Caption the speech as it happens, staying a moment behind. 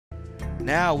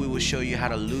Now we will show you how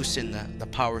to loosen the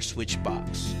power switch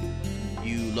box.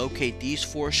 You locate these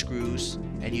 4 screws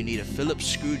and you need a Phillips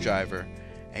screwdriver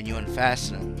and you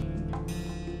unfasten them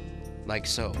like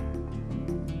so.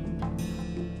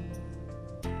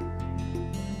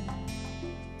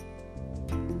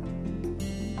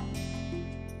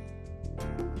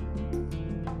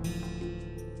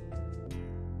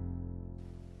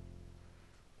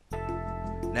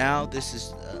 Now this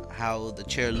is how the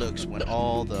chair looks when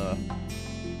all the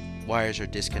wires are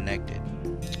disconnected.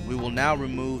 We will now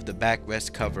remove the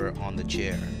backrest cover on the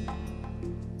chair.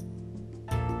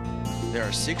 There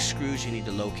are 6 screws you need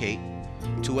to locate,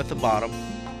 2 at the bottom,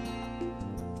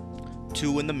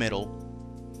 2 in the middle,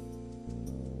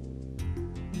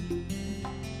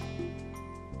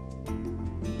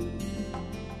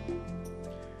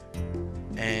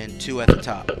 and 2 at the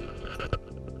top.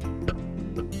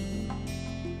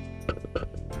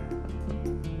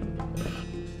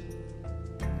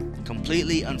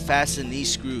 Completely unfasten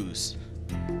these screws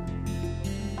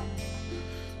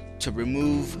to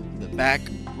remove the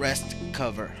backrest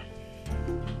cover.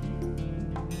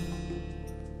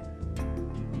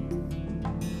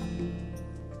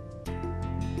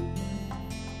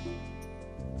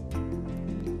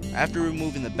 After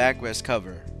removing the backrest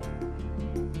cover,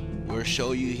 we'll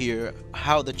show you here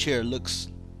how the chair looks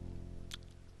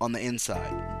on the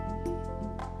inside.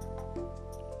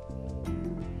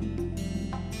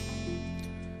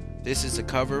 This is the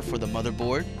cover for the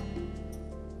motherboard.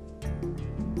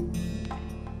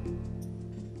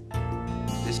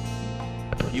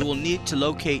 You will need to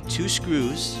locate 2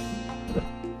 screws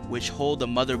which hold the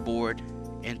motherboard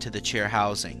into the chair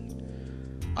housing.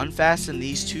 Unfasten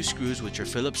these 2 screws with your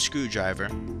Phillips screwdriver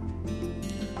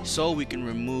so we can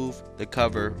remove the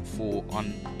cover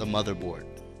on the motherboard.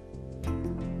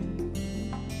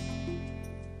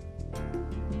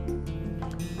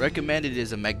 Recommended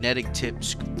is a magnetic tip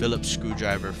Phillips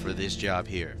screwdriver for this job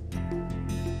here.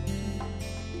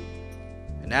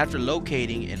 And after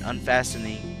locating and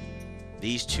unfastening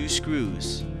these 2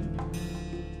 screws,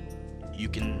 you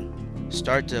can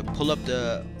start to pull up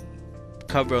the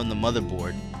cover on the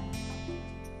motherboard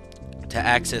to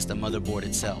access the motherboard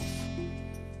itself.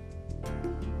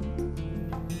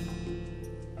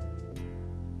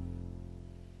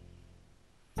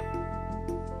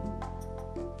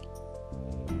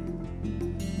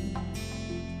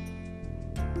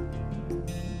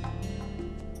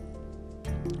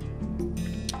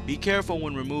 Be careful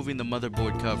when removing the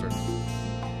motherboard cover.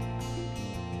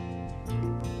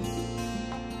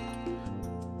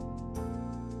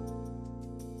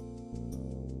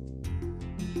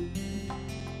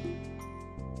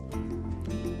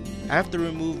 After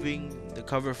removing the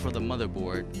cover for the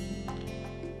motherboard,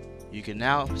 you can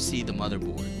now see the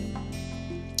motherboard.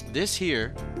 This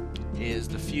here is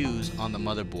the fuse on the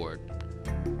motherboard.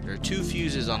 There are 2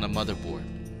 fuses on the motherboard.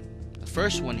 The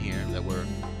first one here that we're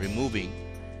removing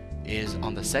is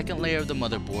on the second layer of the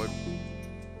motherboard,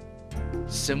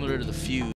 similar to the fuse